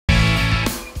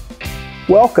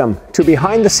Welcome to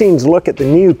behind the scenes look at the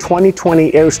new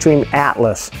 2020 Airstream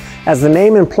Atlas. As the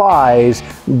name implies,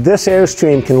 this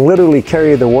Airstream can literally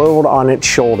carry the world on its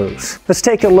shoulders. Let's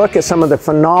take a look at some of the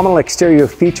phenomenal exterior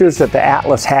features that the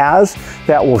Atlas has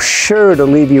that will sure to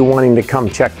leave you wanting to come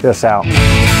check this out.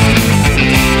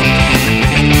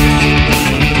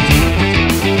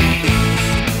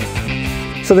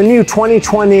 So the new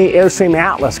 2020 Airstream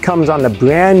Atlas comes on the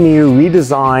brand new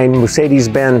redesigned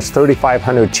Mercedes-Benz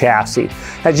 3500 chassis.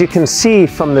 As you can see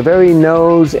from the very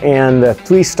nose and the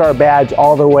 3-star badge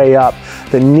all the way up,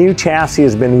 the new chassis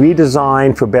has been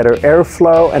redesigned for better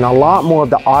airflow and a lot more of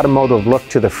the automotive look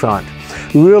to the front.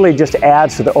 Really just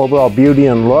adds to the overall beauty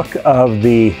and look of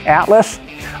the Atlas.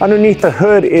 Underneath the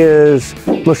hood is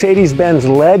Mercedes-Benz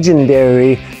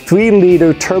legendary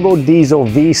 3-liter turbo diesel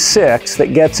V6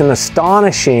 that gets an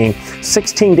astonishing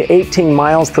 16 to 18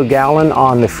 miles per gallon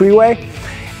on the freeway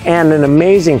and an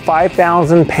amazing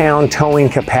 5,000-pound towing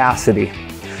capacity.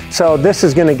 So this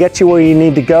is going to get you where you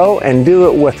need to go and do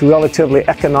it with relatively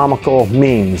economical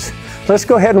means. Let's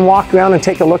go ahead and walk around and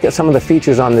take a look at some of the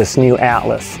features on this new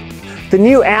Atlas. The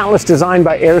new Atlas designed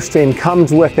by Airstream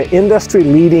comes with the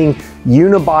industry-leading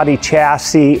unibody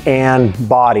chassis and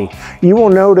body. You will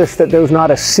notice that there's not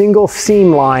a single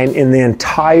seam line in the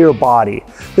entire body.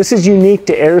 This is unique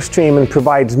to Airstream and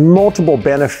provides multiple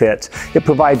benefits. It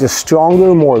provides a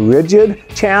stronger, more rigid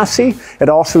chassis. It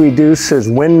also reduces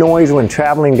wind noise when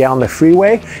traveling down the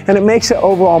freeway, and it makes it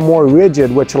overall more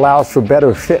rigid, which allows for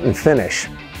better fit and finish.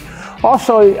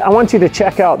 Also, I want you to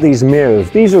check out these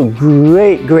mirrors. These are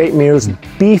great mirrors,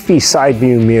 beefy side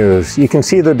view mirrors. You can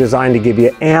see they're designed to give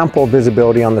you ample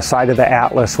visibility on the side of the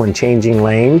Atlas when changing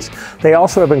lanes. They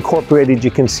also have incorporated,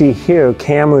 you can see here,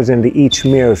 cameras into each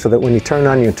mirror so that when you turn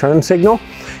on your turn signal,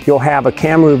 you'll have a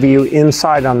camera view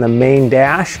inside on the main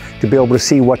dash to be able to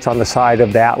see what's on the side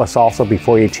of the Atlas also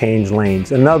before you change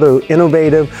lanes. Another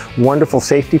innovative, wonderful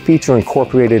safety feature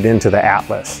incorporated into the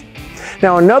Atlas.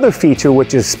 Now another feature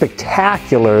which is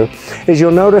spectacular is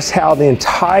you'll notice how the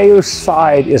entire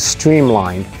side is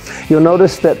streamlined. You'll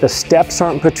notice that the steps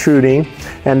aren't protruding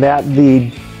and that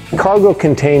the cargo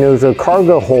containers or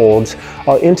cargo holds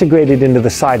are integrated into the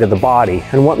side of the body.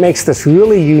 And what makes this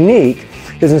really unique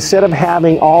is instead of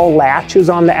having all latches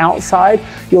on the outside,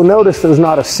 you'll notice there's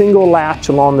not a single latch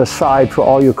along the side for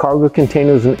all your cargo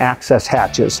containers and access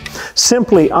hatches.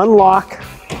 Simply unlock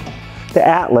the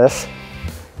Atlas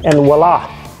and voila.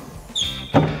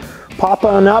 Pop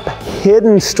on up,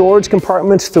 hidden storage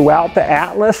compartments throughout the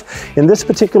Atlas. In this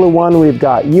particular one, we've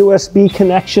got USB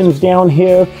connections down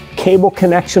here, cable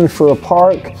connection for a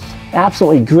park.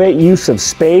 Absolutely great use of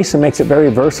space and makes it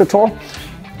very versatile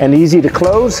and easy to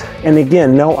close. And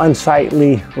again, no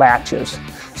unsightly latches.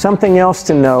 Something else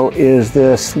to know is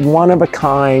this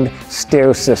one-of-a-kind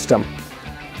stair system.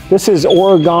 This is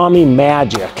origami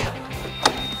magic.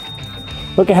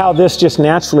 Look at how this just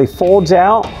naturally folds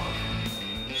out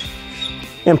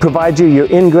and provides you your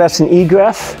ingress and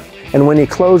egress. And when you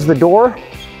close the door,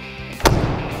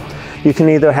 you can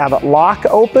either have it lock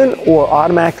open or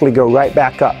automatically go right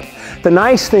back up. The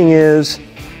nice thing is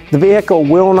the vehicle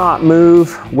will not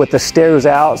move with the stairs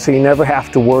out, so you never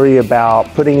have to worry about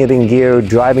putting it in gear,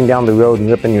 driving down the road and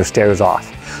ripping your stairs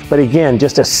off. But again,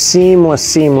 just a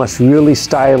seamless, really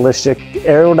stylistic,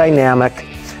 aerodynamic,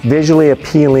 visually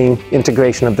appealing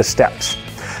integration of the steps.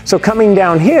 So coming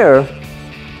down here,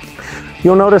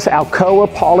 you'll notice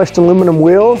Alcoa polished aluminum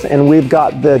wheels, and we've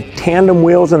got the tandem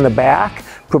wheels in the back.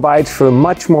 Provides for a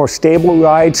much more stable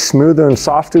ride, smoother and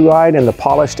softer ride, and the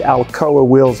polished Alcoa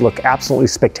wheels look absolutely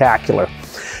spectacular.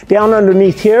 Down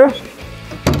underneath here,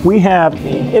 we have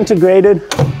integrated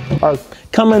our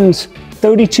Cummins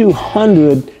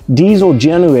 3200 diesel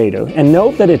generator. And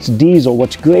note that it's diesel.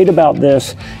 What's great about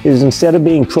this is instead of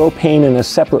being propane in a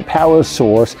separate power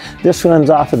source, this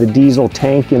runs off of the diesel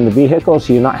tank in the vehicle,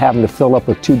 so you're not having to fill up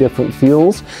with two different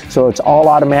fuels. So it's all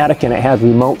automatic and it has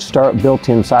remote start built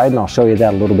inside, and I'll show you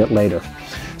that a little bit later.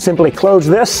 Simply close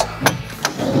this,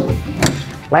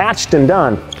 latched and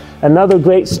done. Another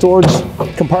great storage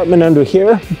compartment under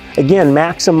here. Again,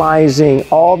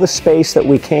 maximizing all the space that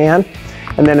we can.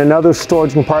 And then another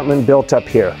storage compartment built up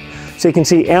here. So you can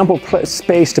see ample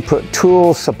space to put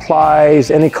tools,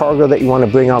 supplies, any cargo that you want to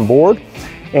bring on board.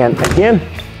 And again,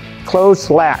 closed,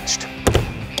 latched.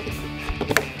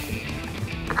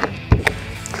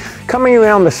 Coming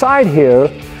around the side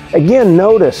here, again,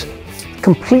 notice,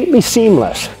 completely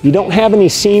seamless. You don't have any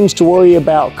seams to worry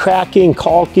about cracking,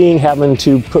 caulking, having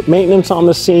to put maintenance on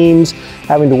the seams,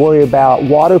 having to worry about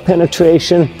water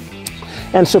penetration.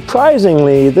 And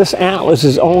surprisingly, this Atlas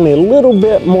is only a little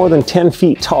bit more than 10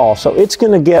 feet tall, so it's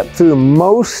going to get through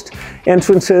most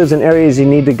entrances and areas you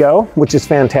need to go, which is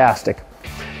fantastic.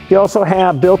 You also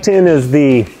have built in is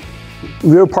the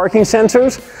rear parking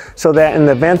sensors, so that in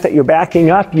the event that you're backing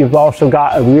up, you've also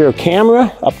got a rear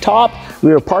camera up top,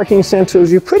 rear parking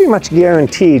sensors. You're pretty much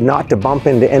guaranteed not to bump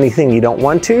into anything you don't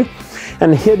want to.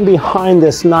 And hidden behind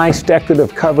this nice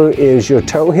decorative cover is your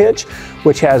tow hitch,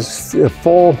 which has a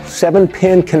full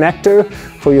 7-pin connector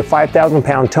for your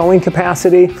 5,000-pound towing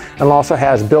capacity, and also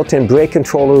has built-in brake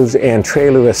controllers and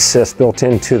trailer assist built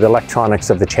into the electronics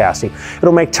of the chassis.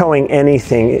 It'll make towing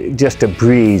anything just a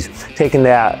breeze. Taking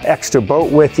that extra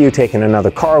boat with you, taking another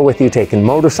car with you, taking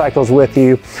motorcycles with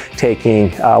you,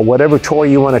 taking whatever toy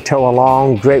you want to tow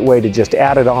along, great way to just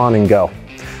add it on and go.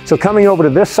 So coming over to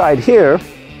this side here,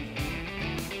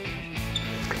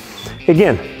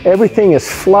 again, everything is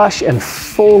flush and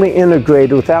fully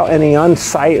integrated without any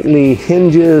unsightly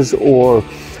hinges or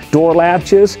door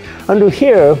latches. Under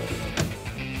here,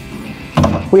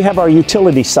 we have our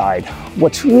utility side.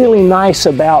 What's really nice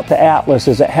about the Atlas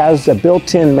is it has a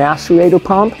built-in macerator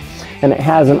pump, and it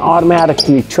has an automatic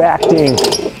retracting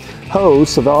hose,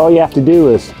 so that all you have to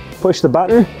do is push the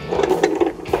button,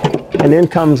 and in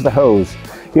comes the hose.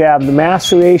 You have the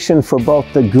maceration for both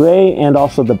the gray and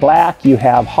also the black. You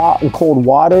have hot and cold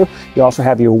water. You also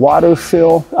have your water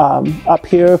fill up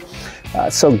here.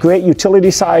 So great utility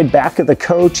side, back of the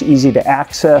coach, easy to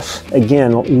access.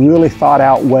 Again, really thought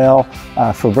out well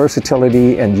for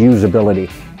versatility and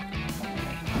usability.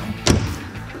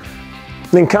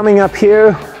 Then coming up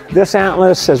here, this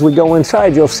Atlas, as we go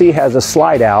inside, you'll see has a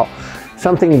slide out.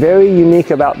 Something very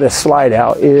unique about this slide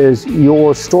out is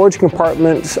your storage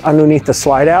compartments underneath the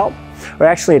slide out are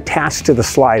actually attached to the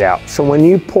slide out. So when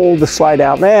you pull the slide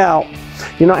out now,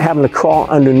 you're not having to crawl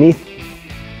underneath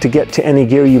to get to any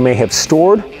gear you may have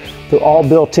stored. They're all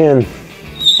built in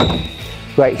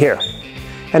right here.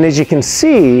 And as you can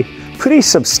see, pretty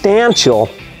substantial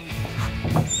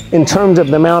in terms of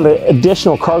the amount of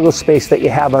additional cargo space that you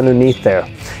have underneath there.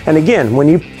 And again, when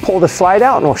you pull the slide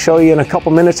out, and I'll show you in a couple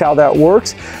minutes how that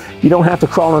works, you don't have to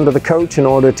crawl under the coach in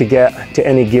order to get to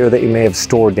any gear that you may have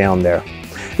stored down there.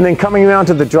 And then coming around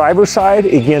to the driver's side,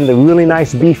 again, the really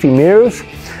nice beefy mirrors.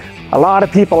 A lot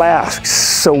of people ask,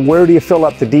 so where do you fill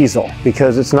up the diesel?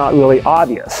 Because it's not really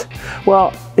obvious.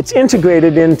 Well, it's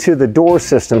integrated into the door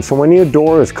system, so when your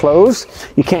door is closed,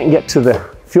 you can't get to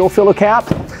the fuel filler cap.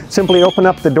 Simply open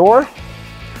up the door,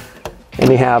 and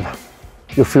you have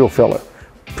your fuel filler.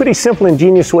 Pretty simple,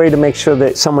 ingenious way to make sure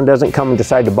that someone doesn't come and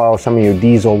decide to borrow some of your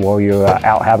diesel while you're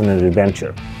out having an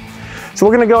adventure. So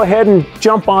we're going to go ahead and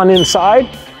jump on inside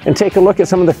and take a look at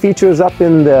some of the features up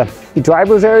in the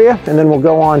driver's area, and then we'll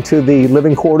go on to the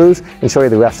living quarters and show you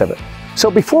the rest of it. So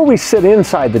before we sit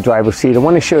inside the driver's seat, I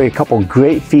want to show you a couple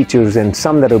great features and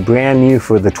some that are brand new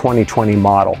for the 2020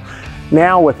 model.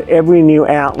 Now with every new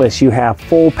Atlas, you have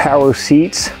full power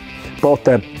seats, both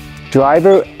the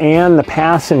driver and the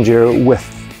passenger, with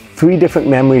 3 different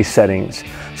memory settings.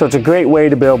 So it's a great way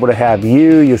to be able to have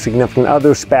you, your significant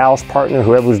other, spouse, partner,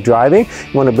 whoever's driving.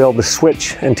 You want to be able to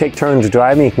switch and take turns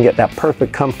driving. You can get that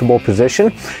perfect, comfortable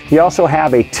position. You also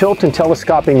have a tilt and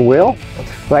telescoping wheel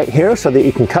right here so that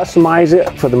you can customize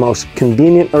it for the most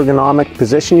convenient ergonomic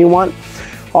position you want.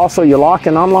 Also your lock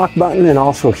and unlock button, and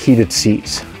also heated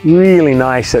seats. Really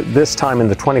nice at this time in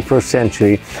the 21st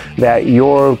century that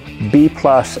your B+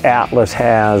 Atlas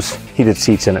has heated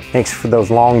seats in it. Makes for those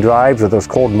long drives or those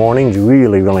cold mornings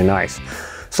really, really nice.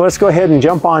 So let's go ahead and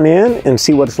jump on in and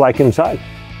see what it's like inside.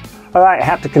 All right, I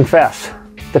have to confess,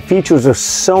 the features are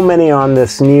so many on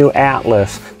this new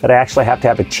Atlas that I actually have to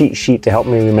have a cheat sheet to help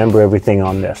me remember everything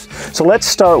on this. So let's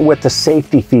start with the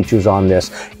safety features on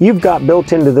this. You've got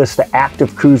built into this the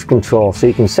active cruise control, so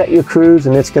you can set your cruise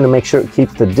and it's going to make sure it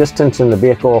keeps the distance in the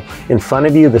vehicle in front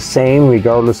of you the same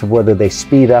regardless of whether they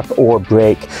speed up or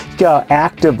brake. You've got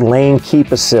active lane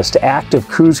keep assist, active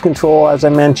cruise control as I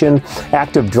mentioned,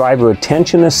 active driver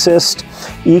attention assist,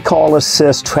 e-call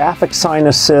assist, traffic sign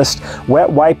assist, wet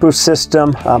wiper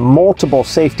system, multiple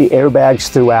safety airbags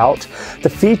throughout. The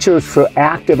features for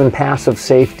active and passive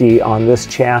safety on this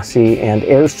chassis, and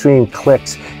Airstream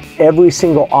clicks every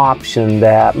single option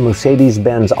that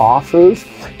Mercedes-Benz offers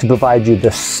to provide you the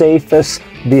safest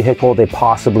vehicle they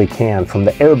possibly can. From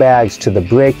the airbags to the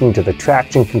braking to the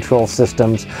traction control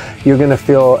systems, you're going to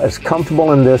feel as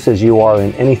comfortable in this as you are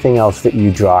in anything else that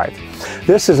you drive.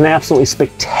 This is an absolutely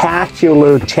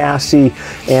spectacular chassis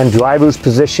and driver's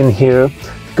position here.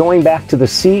 Going back to the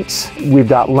seats, we've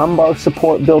got lumbar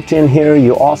support built in here.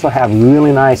 You also have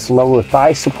really nice lower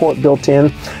thigh support built in.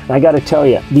 And I got to tell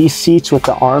you, these seats with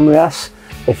the armrests,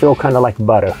 They feel kind of like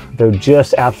butter. They're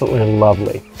just absolutely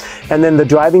lovely. And then the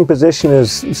driving position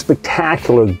is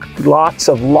spectacular. Lots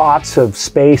of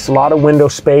space, a lot of window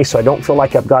space, so I don't feel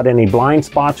like I've got any blind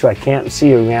spots or I can't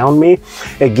see around me.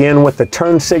 Again, with the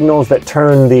turn signals that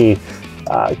turn the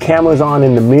cameras on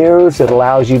in the mirrors, it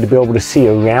allows you to be able to see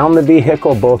around the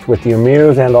vehicle, both with your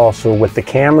mirrors and also with the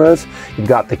cameras. You've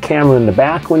got the camera in the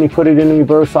back when you put it in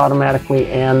reverse automatically,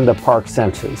 and the park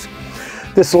sensors.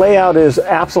 This layout is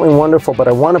absolutely wonderful, but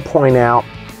I want to point out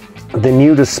the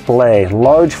new display,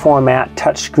 large format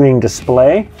touchscreen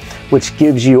display, which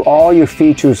gives you all your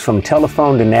features from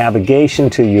telephone to navigation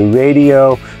to your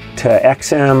radio to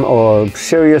XM or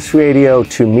Sirius radio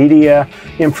to media,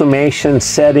 information,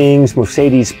 settings,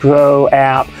 Mercedes Pro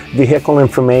app, vehicle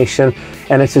information,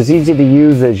 and it's as easy to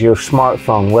use as your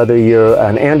smartphone. Whether you're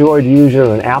an Android user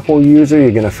or an Apple user,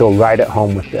 you're going to feel right at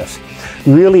home with this.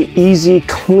 Really easy,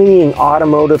 clean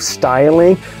automotive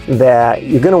styling that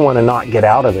you're going to want to not get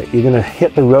out of it. You're going to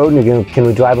hit the road and you're going to, can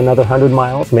we drive another 100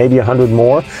 miles, maybe 100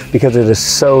 more, because it is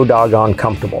so doggone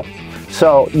comfortable.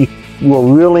 So you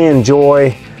will really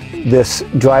enjoy this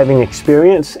driving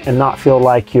experience and not feel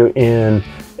like you're in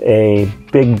a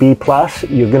big B+.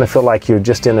 You're going to feel like you're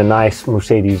just in a nice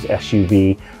Mercedes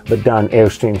SUV, but done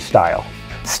Airstream style.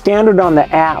 Standard on the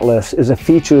Atlas is a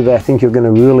feature that I think you're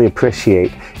going to really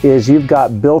appreciate, is you've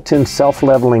got built-in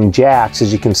self-leveling jacks,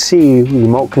 as you can see,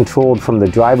 remote controlled from the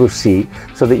driver's seat,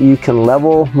 so that you can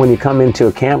level when you come into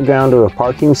a campground or a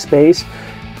parking space.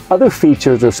 Other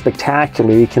features are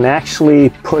spectacular. You can actually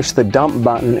push the dump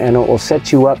button and it will set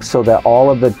you up so that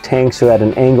all of the tanks are at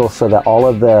an angle so that all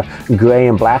of the gray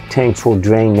and black tanks will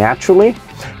drain naturally.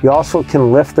 You also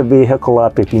can lift the vehicle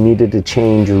up if you needed to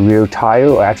change a rear tire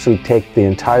or actually take the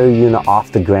entire unit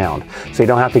off the ground. So you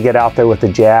don't have to get out there with the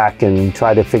jack and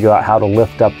try to figure out how to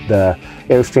lift up the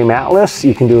Airstream Atlas.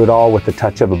 You can do it all with the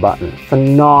touch of a button.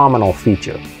 Phenomenal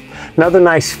feature. Another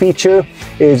nice feature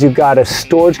is you've got a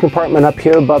storage compartment up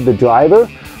here above the driver,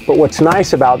 but what's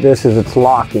nice about this is it's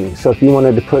locking. So if you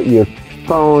wanted to put your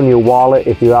phone, your wallet,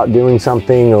 if you're out doing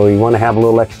something or you want to have a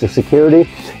little extra security,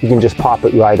 you can just pop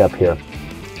it right up here.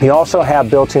 You also have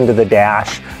built into the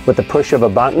dash, with the push of a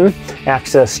button,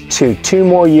 access to 2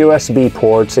 more USB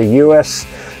ports, a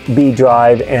USB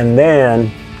drive, and then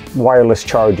wireless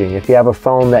charging. If you have a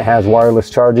phone that has wireless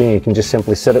charging, you can just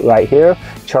simply sit it right here,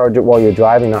 charge it while you're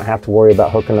driving, not have to worry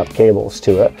about hooking up cables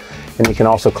to it. And you can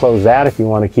also close that if you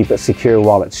want to keep it secure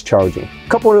while it's charging. A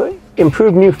couple of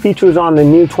improved new features on the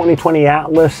new 2020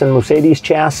 Atlas and Mercedes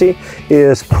chassis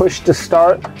is push to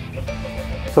start.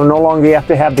 So no longer you have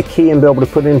to have the key and be able to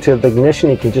put it into the ignition,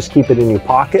 you can just keep it in your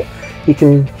pocket. You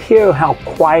can hear how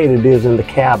quiet it is in the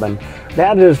cabin.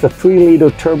 That is the 3-liter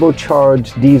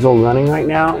turbocharged diesel running right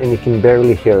now, and you can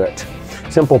barely hear it.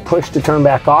 Simple push to turn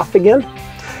back off again.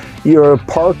 Your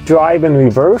park, drive, and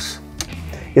reverse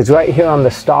is right here on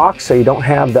the stalk, so you don't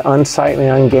have the unsightly,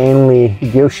 ungainly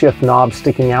gear shift knob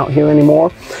sticking out here anymore.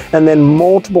 And then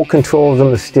multiple controls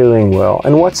on the steering wheel.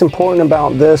 And what's important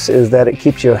about this is that it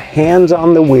keeps your hands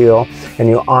on the wheel and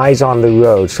your eyes on the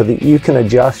road, so that you can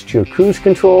adjust your cruise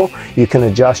control, you can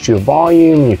adjust your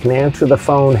volume, you can answer the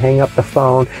phone, hang up the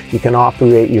phone, you can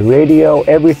operate your radio,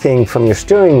 everything from your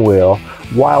steering wheel,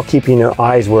 while keeping your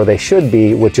eyes where they should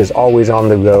be, which is always on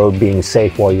the road, being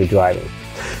safe while you're driving.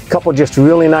 A couple just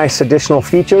really nice additional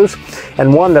features,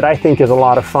 and one that I think is a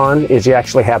lot of fun is you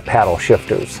actually have paddle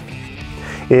shifters.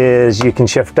 You can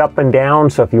shift up and down,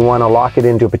 so if you want to lock it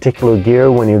into a particular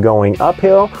gear when you're going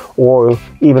uphill, or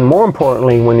even more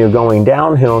importantly when you're going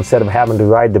downhill, instead of having to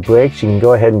ride the brakes, you can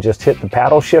go ahead and just hit the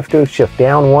paddle shifter, shift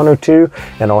down 1 or 2,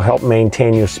 and it'll help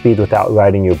maintain your speed without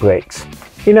riding your brakes.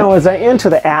 You know, as I enter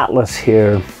the Atlas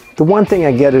here, the one thing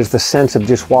I get is the sense of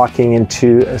just walking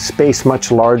into a space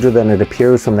much larger than it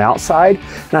appears from the outside.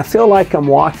 And I feel like I'm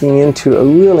walking into a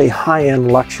really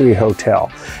high-end luxury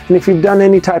hotel. And if you've done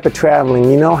any type of traveling,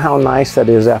 you know how nice that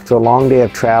is after a long day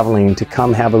of traveling to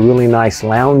come have a really nice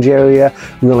lounge area,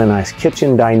 really nice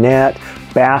kitchen, dinette,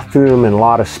 bathroom, and a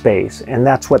lot of space. And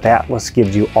that's what the Atlas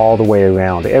gives you all the way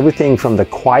around. Everything from the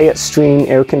quiet stream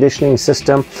air conditioning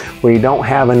system, where you don't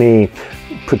have any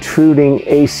protruding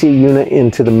AC unit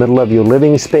into the middle of your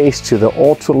living space, to the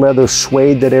ultra leather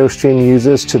suede that Airstream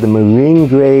uses, to the marine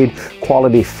grade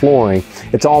quality flooring.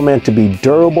 It's all meant to be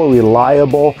durable,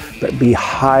 reliable, but be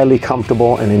highly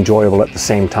comfortable and enjoyable at the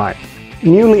same time.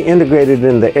 Newly integrated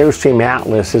in the Airstream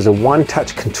Atlas is a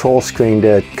one-touch control screen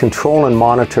to control and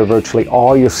monitor virtually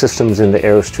all your systems in the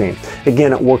Airstream.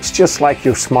 Again, it works just like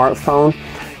your smartphone.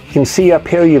 You can see up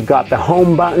here you've got the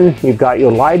home button, you've got your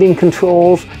lighting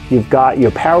controls, you've got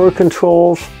your power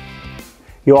controls.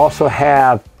 You also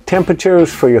have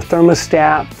temperatures, for your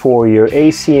thermostat, for your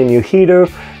AC and your heater,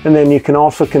 and then you can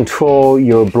also control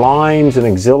your blinds and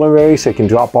auxiliary, so you can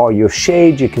drop all your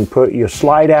shades, you can put your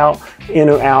slide out, in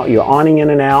or out, your awning in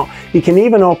and out. You can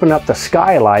even open up the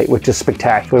skylight, which is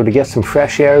spectacular, to get some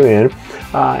fresh air in.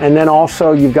 And then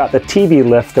also you've got the TV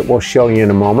lift that we'll show you in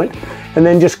a moment. And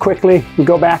then just quickly, we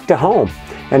go back to home.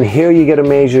 And here you get to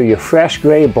measure your fresh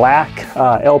gray, black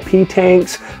LP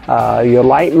tanks, your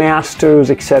light masters,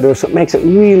 etc. So it makes it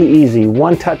really easy,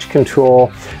 one-touch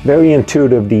control, very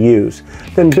intuitive to use.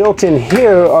 Then built in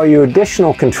here are your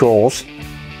additional controls.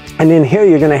 And in here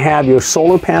you're going to have your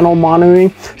solar panel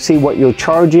monitoring, see what you're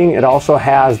charging. It also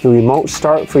has the remote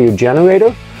start for your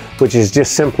generator, which is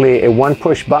just simply a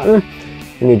one-push button,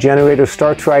 and your generator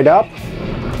starts right up.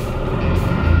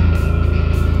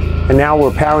 And now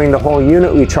we're powering the whole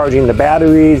unit, recharging the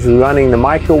batteries, running the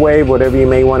microwave, whatever you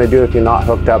may want to do if you're not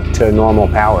hooked up to normal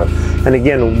power. And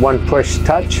again, one push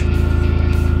touch,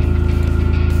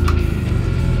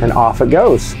 and off it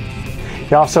goes.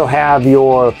 You also have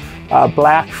your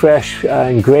black, fresh,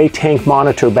 and gray tank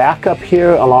monitor backup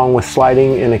here, along with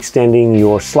sliding and extending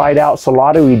your slide out. So a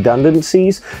lot of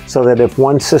redundancies, so that if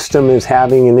one system is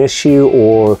having an issue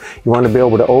or you want to be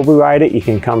able to override it, you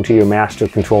can come to your master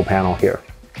control panel here.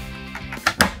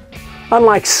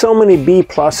 Unlike so many B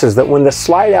pluses that when the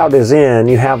slide out is in,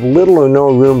 you have little or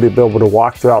no room to be able to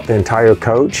walk throughout the entire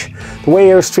coach. The way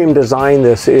Airstream designed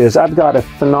this is I've got a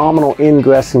phenomenal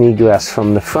ingress and egress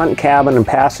from the front cabin and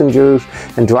passengers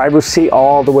and driver's seat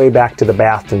all the way back to the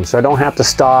bathroom. So I don't have to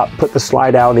stop, put the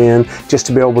slide out in just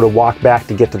to be able to walk back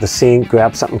to get to the sink,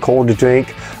 grab something cold to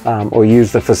drink, or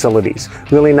use the facilities.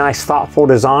 Really nice, thoughtful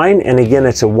design. And again,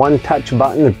 it's a one-touch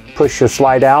button to push your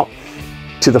slide out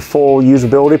to the full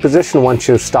usability position once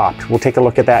you're stopped. We'll take a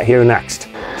look at that here next.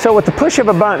 So with the push of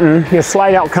a button, your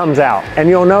slide out comes out, and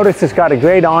you'll notice it's got a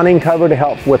great awning cover to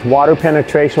help with water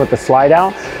penetration with the slide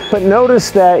out. But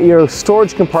notice that your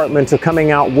storage compartments are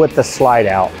coming out with the slide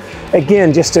out.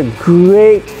 Again, just a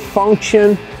great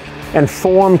function and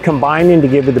form combining to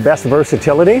give you the best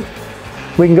versatility.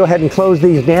 We can go ahead and close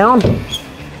these down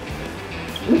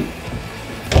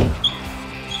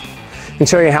and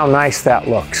show you how nice that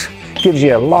looks. Gives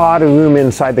you a lot of room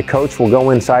inside the coach. We'll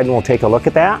go inside and we'll take a look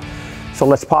at that. So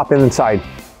let's pop inside.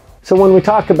 So when we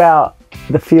talk about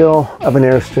the feel of an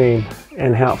Airstream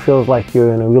and how it feels like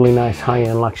you're in a really nice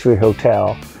high-end luxury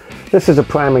hotel, this is a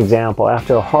prime example.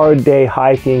 After a hard day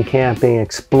hiking, camping,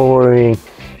 exploring,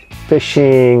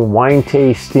 fishing, wine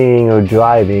tasting, or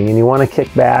driving, and you want to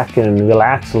kick back and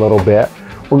relax a little bit,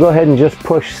 we'll go ahead and just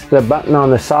push the button on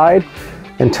the side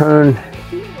and turn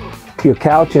your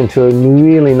couch into a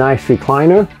really nice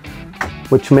recliner,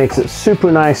 which makes it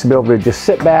super nice to be able to just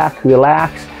sit back,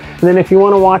 relax. And then if you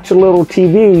want to watch a little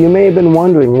TV, you may have been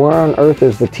wondering, where on earth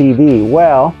is the TV?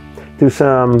 Well, through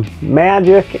some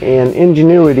magic and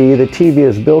ingenuity, the TV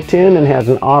is built in and has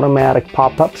an automatic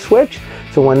pop-up switch.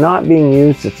 So when not being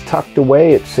used, it's tucked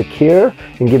away, it's secure,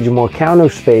 and gives you more counter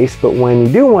space. But when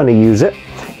you do want to use it,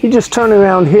 you just turn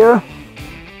around here,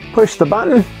 push the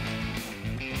button,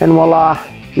 and voila,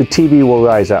 your TV will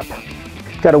rise up.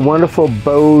 Got a wonderful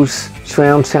Bose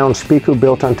surround sound speaker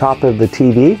built on top of the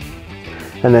TV,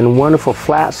 and then wonderful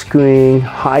flat screen,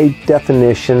 high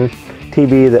definition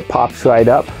TV that pops right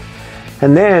up.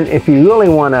 And then if you really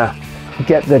want to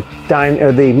get the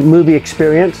movie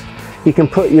experience, you can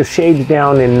put your shades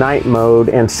down in night mode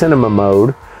and cinema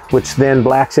mode, which then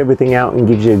blacks everything out and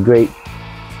gives you a great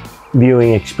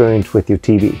viewing experience with your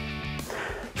TV.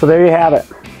 So there you have it.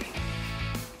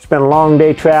 Been a long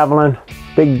day traveling,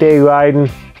 big day riding,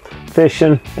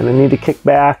 fishing, and I need to kick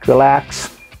back,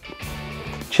 relax,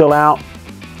 chill out.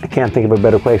 I can't think of a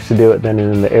better place to do it than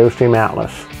in the Airstream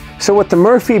Atlas. So with the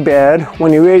Murphy bed,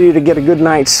 when you're ready to get a good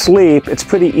night's sleep, it's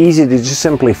pretty easy to just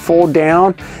simply fold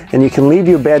down, and you can leave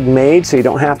your bed made so you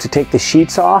don't have to take the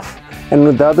sheets off. And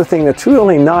the other thing that's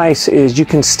really nice is you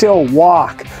can still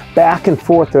walk back and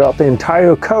forth throughout the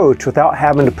entire coach without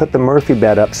having to put the Murphy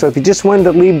bed up. So if you just wanted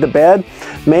to leave the bed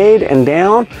made and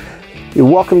down, you're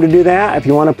welcome to do that. If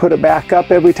you want to put it back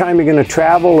up every time you're going to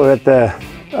travel or at the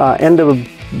end of a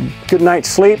good night's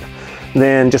sleep,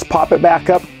 then just pop it back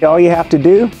up. All you have to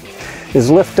do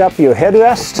is lift up your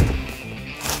headrest,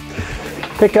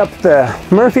 pick up the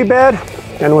Murphy bed,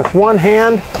 and with one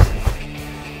hand,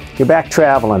 you're back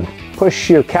traveling.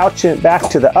 Push your couch back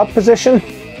to the up position,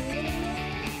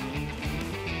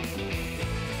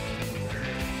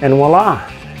 and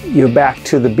voila, you're back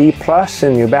to the B plus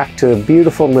and you're back to a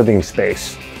beautiful living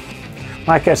space.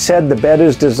 Like I said, the bed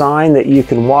is designed that you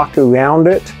can walk around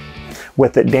it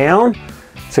with it down.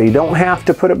 So you don't have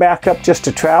to put it back up just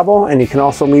to travel, and you can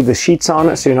also leave the sheets on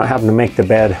it so you're not having to make the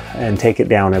bed and take it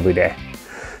down every day.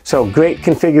 So great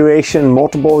configuration,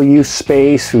 multiple use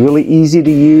space, really easy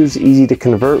to use, easy to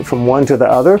convert from one to the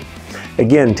other.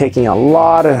 Again, taking a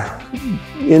lot of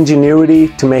ingenuity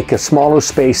to make a smaller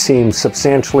space seem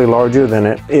substantially larger than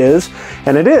it is.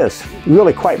 And it is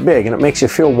really quite big, and it makes you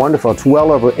feel wonderful. It's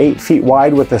well over 8 feet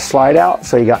wide with the slide out,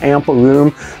 so you got ample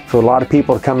room for a lot of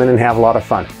people to come in and have a lot of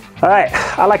fun. All right,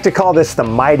 I like to call this the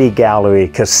mighty gallery,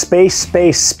 because space,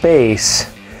 space,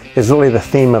 space is really the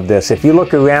theme of this. If you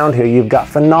look around here, you've got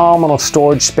phenomenal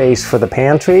storage space for the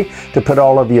pantry to put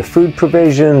all of your food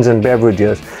provisions and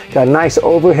beverages. Got a nice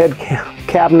overhead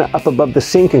cabinet up above the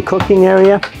sink and cooking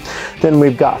area. Then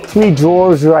we've got 3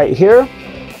 drawers right here.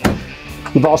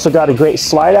 You've also got a great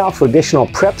slide out for additional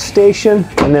prep station.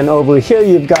 And then over here,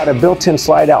 you've got a built-in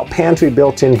slide out pantry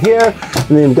built in here.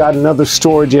 And then you've got another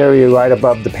storage area right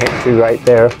above the pantry right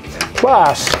there.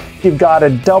 Plus, you've got a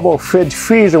double fridge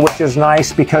freezer, which is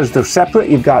nice because they're separate.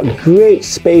 You've got great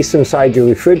space inside your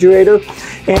refrigerator,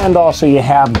 and also you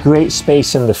have great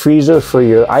space in the freezer for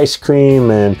your ice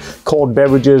cream and cold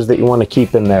beverages that you want to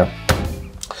keep in there.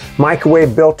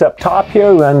 Microwave built up top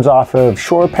here, runs off of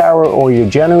shore power or your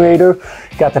generator.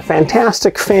 Got the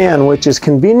fantastic fan, which is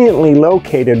conveniently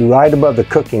located right above the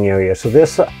cooking area. So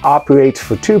this operates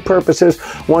for 2 purposes.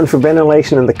 One for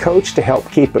ventilation in the coach to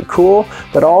help keep it cool,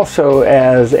 but also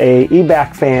as a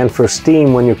evac fan for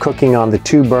steam when you're cooking on the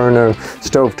 2-burner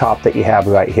stovetop that you have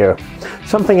right here.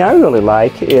 Something I really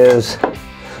like is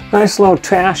nice little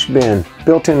trash bin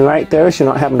built in right there, so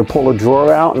you're not having to pull a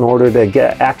drawer out in order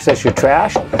to access your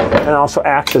trash, and also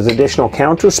acts as additional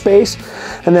counter space.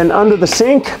 And then under the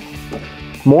sink,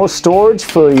 more storage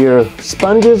for your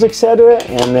sponges, etc.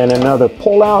 And then another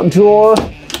pull-out drawer,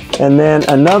 and then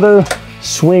another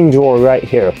swing drawer right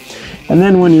here. And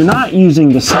then when you're not using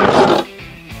the sink,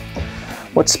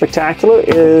 what's spectacular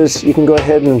is you can go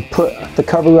ahead and put the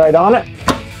cover right on it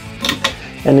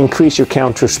and increase your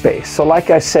counter space. So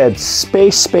like I said,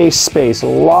 space, space, space, a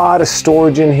lot of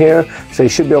storage in here, so you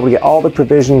should be able to get all the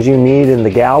provisions you need in the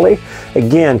galley.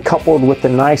 Again, coupled with the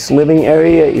nice living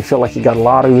area, you feel like you got a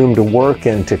lot of room to work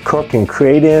and to cook and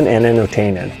create in and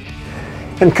entertain in.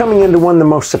 And coming into one of the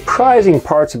most surprising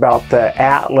parts about the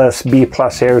Atlas B+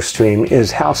 Airstream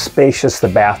is how spacious the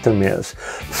bathroom is.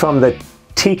 From the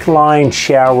teak-lined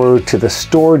shower to the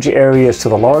storage areas to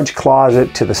the large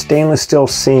closet to the stainless steel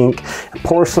sink,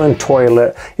 porcelain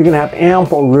toilet, you're going to have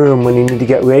ample room when you need to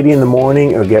get ready in the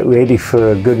morning or get ready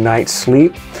for a good night's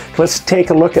sleep. Let's take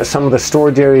a look at some of the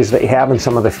storage areas that you have and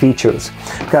some of the features.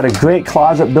 Got a great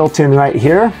closet built in right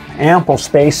here, ample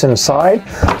space inside,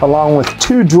 along with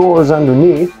 2 drawers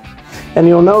underneath. And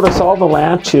you'll notice all the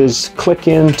latches click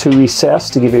in to recess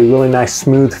to give you a really nice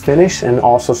smooth finish, and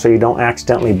also so you don't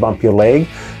accidentally bump your leg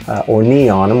or knee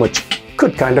on them, which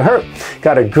could kind of hurt.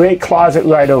 Got a great closet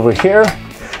right over here,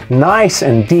 nice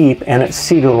and deep, and it's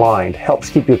cedar lined. Helps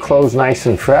keep your clothes nice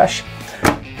and fresh.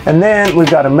 And then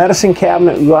we've got a medicine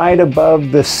cabinet right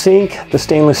above the sink, the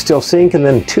stainless steel sink, and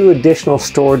then 2 additional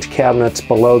storage cabinets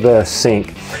below the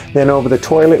sink. Then over the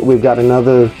toilet, we've got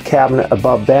another cabinet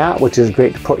above that, which is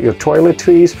great to put your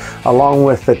toiletries, along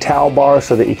with the towel bar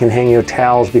so that you can hang your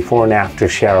towels before and after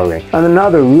showering. And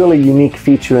another really unique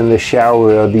feature in the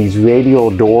shower are these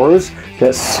radial doors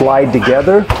that slide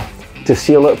together to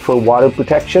seal it for water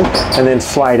protection, and then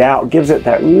slide out. Gives it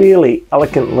that really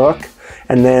elegant look.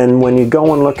 And then when you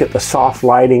go and look at the soft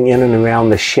lighting in and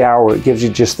around the shower, it gives you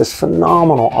just this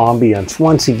phenomenal ambience.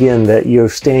 Once again, that you're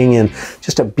staying in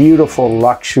just a beautiful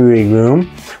luxury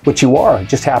room, which you are. It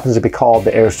just happens to be called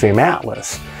the Airstream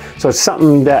Atlas. So it's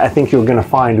something that I think you're going to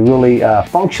find really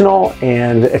functional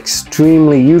and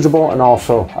extremely usable, and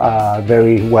also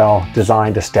very well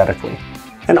designed aesthetically.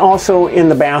 And also in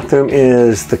the bathroom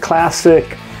is the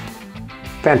classic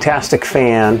fantastic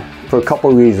fan, for a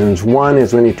couple reasons. One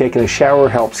is when you're taking a shower,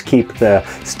 helps keep the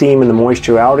steam and the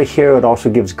moisture out of here. It also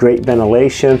gives great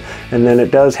ventilation, and then it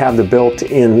does have the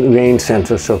built-in rain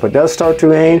sensor. So if it does start to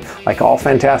rain, like all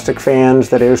fantastic fans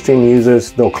that Airstream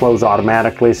uses, they'll close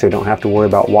automatically, so you don't have to worry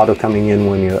about water coming in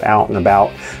when you're out and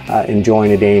about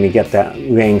enjoying a day and you get that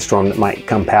rainstorm that might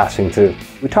come passing through.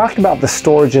 We talked about the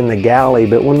storage in the galley,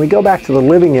 but when we go back to the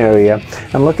living area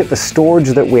and look at the storage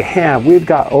that we have, we've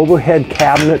got overhead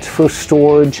cabinets for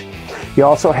storage. You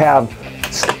also have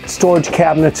storage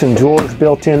cabinets and drawers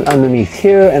built in underneath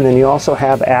here, and then you also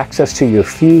have access to your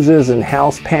fuses and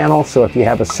house panels, so if you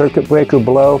have a circuit breaker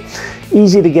below,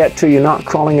 easy to get to. You're not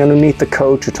crawling underneath the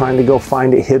coach or trying to go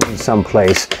find it hidden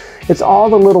someplace. It's all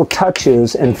the little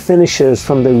touches and finishes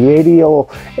from the radial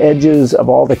edges of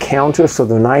all the counters, so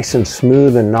they're nice and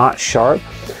smooth and not sharp.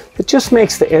 It just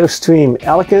makes the Airstream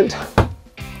elegant,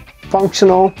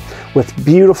 functional, with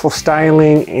beautiful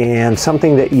styling, and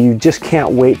something that you just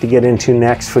can't wait to get into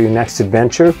next for your next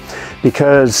adventure,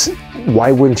 because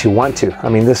why wouldn't you want to? I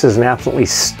mean, this is an absolutely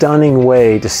stunning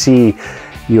way to see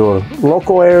your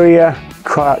local area,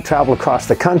 travel across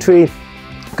the country,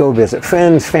 go visit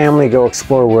friends, family, go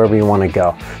explore wherever you want to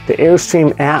go. The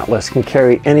Airstream Atlas can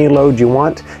carry any load you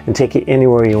want and take you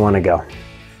anywhere you want to go.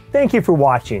 Thank you for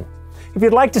watching. If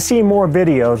you'd like to see more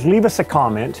videos, leave us a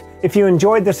comment. If you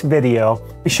enjoyed this video,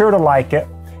 be sure to like it.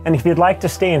 And if you'd like to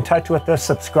stay in touch with us,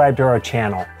 subscribe to our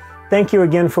channel. Thank you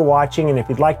again for watching, and if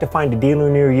you'd like to find a dealer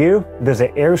near you,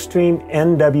 visit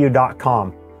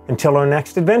airstreamnw.com. Until our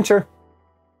next adventure.